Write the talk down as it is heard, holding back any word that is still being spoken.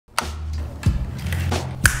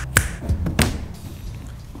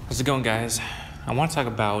How's it going, guys? I want to talk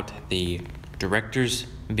about the director's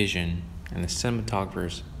vision and the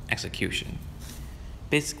cinematographer's execution.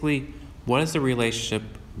 Basically, what is the relationship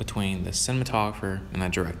between the cinematographer and the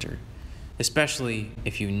director? Especially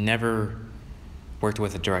if you never worked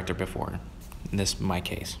with a director before. This is my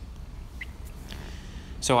case.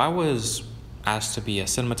 So I was asked to be a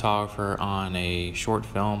cinematographer on a short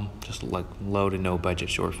film, just like low to no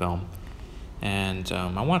budget short film. And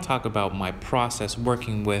I want to talk about my process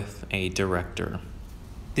working with a director.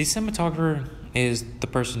 The cinematographer is the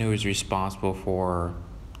person who is responsible for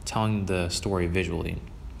telling the story visually.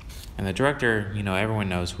 And the director, everyone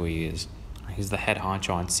knows who he is. He's the head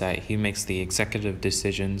honcho on set. He makes the executive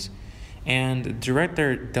decisions. And the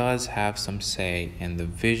director does have some say in the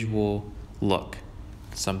visual look,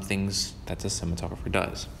 some things that the cinematographer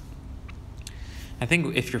does. I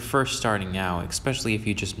think if you're first starting out, especially if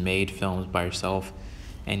you just made films by yourself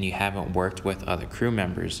and you haven't worked with other crew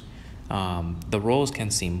members, the roles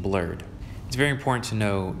can seem blurred. It's very important to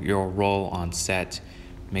know your role on set,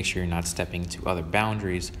 make sure you're not stepping to other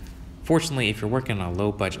boundaries. Fortunately, if you're working on a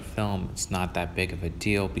low-budget film, it's not that big of a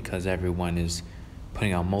deal because everyone is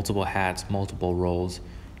putting on multiple hats, multiple roles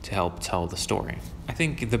to help tell the story. I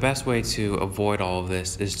think the best way to avoid all of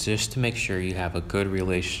this is just to make sure you have a good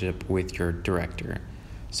relationship with your director.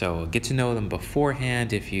 So get to know them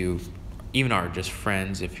beforehand if you even are just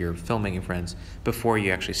friends, if you're filmmaking friends, before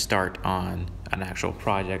you actually start on an actual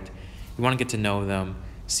project. You want to get to know them,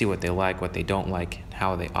 see what they like, what they don't like,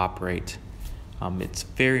 how they operate. It's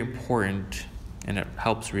very important and it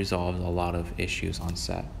helps resolve a lot of issues on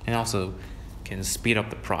set. And also can speed up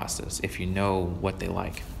the process if you know what they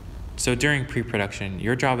like. So during pre-production,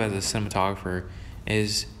 your job as a cinematographer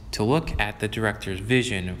is to look at the director's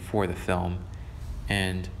vision for the film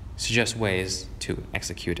and suggest ways to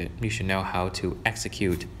execute it. You should know how to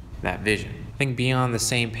execute that vision. I think being on the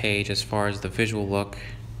same page as far as the visual look,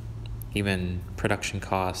 even production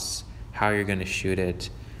costs, how you're going to shoot it,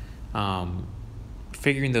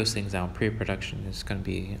 figuring those things out in pre-production is going to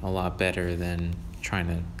be a lot better than trying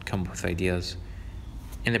to come up with ideas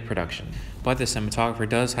in the production. But the cinematographer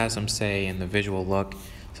does have some say in the visual look,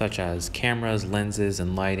 such as cameras, lenses,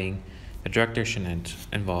 and lighting. The director shouldn't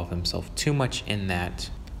involve himself too much in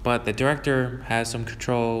that. But the director has some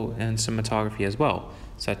control in cinematography as well,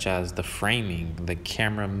 such as the framing, the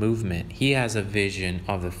camera movement. He has a vision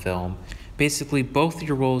of the film. Basically, both of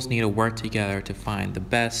your roles need to work together to find the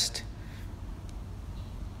best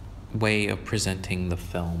way of presenting the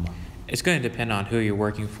film. It's going to depend on who you're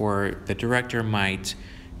working for. The director might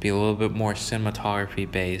be a little bit more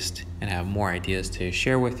cinematography based and have more ideas to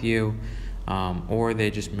share with you, or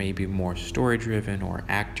they just may be more story driven or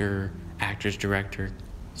actor's director.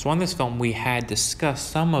 So on this film, we had discussed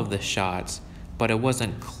some of the shots, but it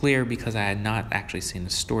wasn't clear because I had not actually seen a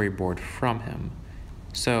storyboard from him.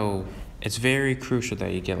 So it's very crucial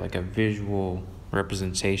that you get like a visual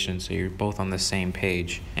representation so you're both on the same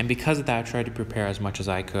page. And because of that, I tried to prepare as much as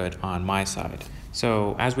I could on my side.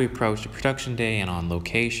 So as we approached the production day and on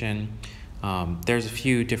location, there's a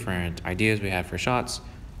few different ideas we had for shots.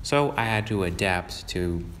 So I had to adapt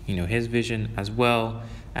to, his vision, as well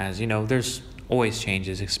as, there's always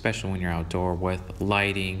changes, especially when you're outdoor, with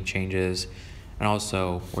lighting changes. And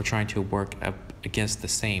also we're trying to work up against the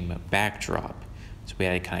same backdrop. So we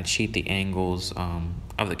had to kind of cheat the angles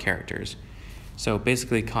of the characters. So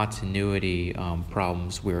basically continuity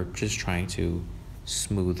problems, we're just trying to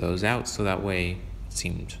smooth those out so that way it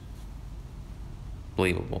seemed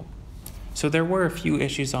believable. So there were a few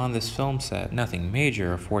issues on this film set, nothing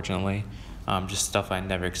major, fortunately, just stuff I'd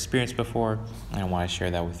never experienced before, and I want to share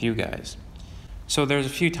that with you guys. So there's a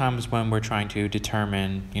few times when we're trying to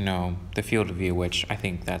determine, the field of view, which I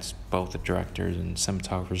think that's both the director's and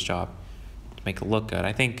cinematographer's job to make it look good.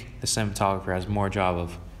 I think the cinematographer has more job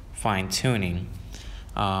of fine-tuning,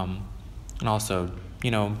 and also,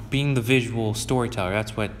 being the visual storyteller.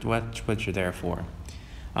 That's what you're there for.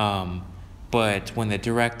 But when the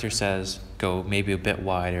director says go maybe a bit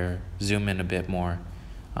wider, zoom in a bit more,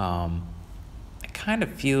 it kind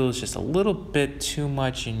of feels just a little bit too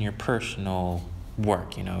much in your personal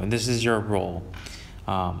work, and this is your role.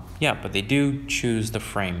 But they do choose the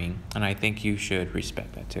framing, and I think you should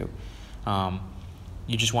respect that too.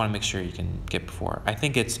 You just want to make sure you can get before. I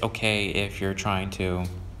think it's okay if you're trying to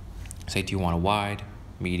say, do you want a wide,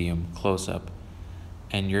 medium, close-up,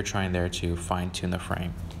 and you're trying there to fine-tune the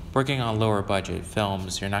frame. Working on lower budget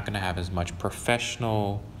films, you're not going to have as much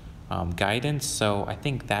professional guidance, so I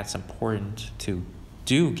think that's important to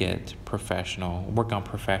get professional, work on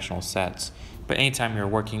professional sets. But anytime you're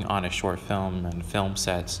working on a short film and film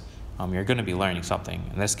sets, you're going to be learning something.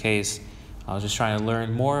 In this case, I was just trying to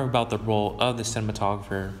learn more about the role of the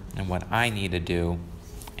cinematographer and what I need to do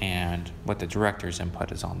and what the director's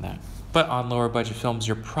input is on that. But on lower budget films,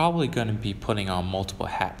 you're probably going to be putting on multiple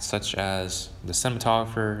hats, such as the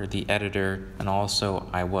cinematographer, the editor, and also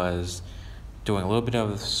I was doing a little bit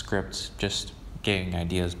of the script, just getting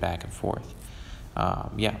ideas back and forth.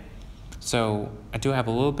 So I do have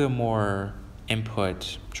a little bit more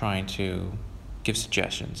input trying to give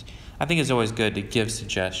suggestions. I think it's always good to give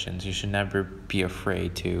suggestions. You should never be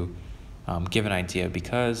afraid to give an idea,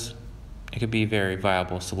 because it could be a very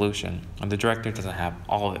viable solution. And the director doesn't have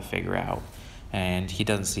all of it figured out, and he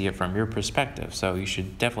doesn't see it from your perspective, so you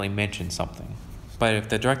should definitely mention something. But if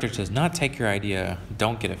the director does not take your idea,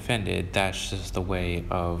 don't get offended. That's just the way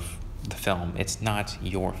of the film. It's not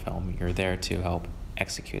your film. You're there to help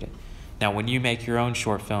execute it. Now, when you make your own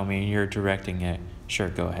short film and you're directing it, sure,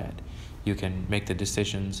 go ahead. You can make the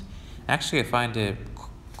decisions. Actually, I find it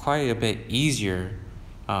quite a bit easier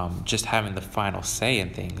just having the final say in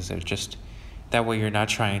things. They're just that way you're not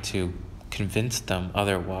trying to convince them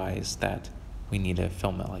otherwise that we need to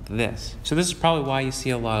film it like this. So this is probably why you see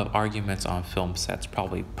a lot of arguments on film sets,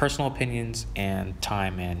 probably personal opinions and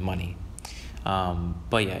time and money.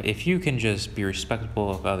 But yeah, if you can just be respectful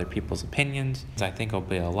of other people's opinions, I think it'll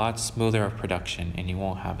be a lot smoother of production and you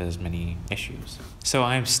won't have as many issues. So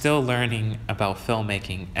I'm still learning about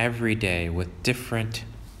filmmaking every day with different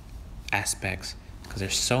aspects, because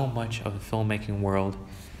there's so much of the filmmaking world.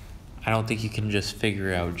 I don't think you can just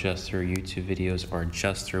figure out just through YouTube videos or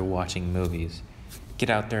just through watching movies. Get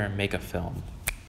out there and make a film.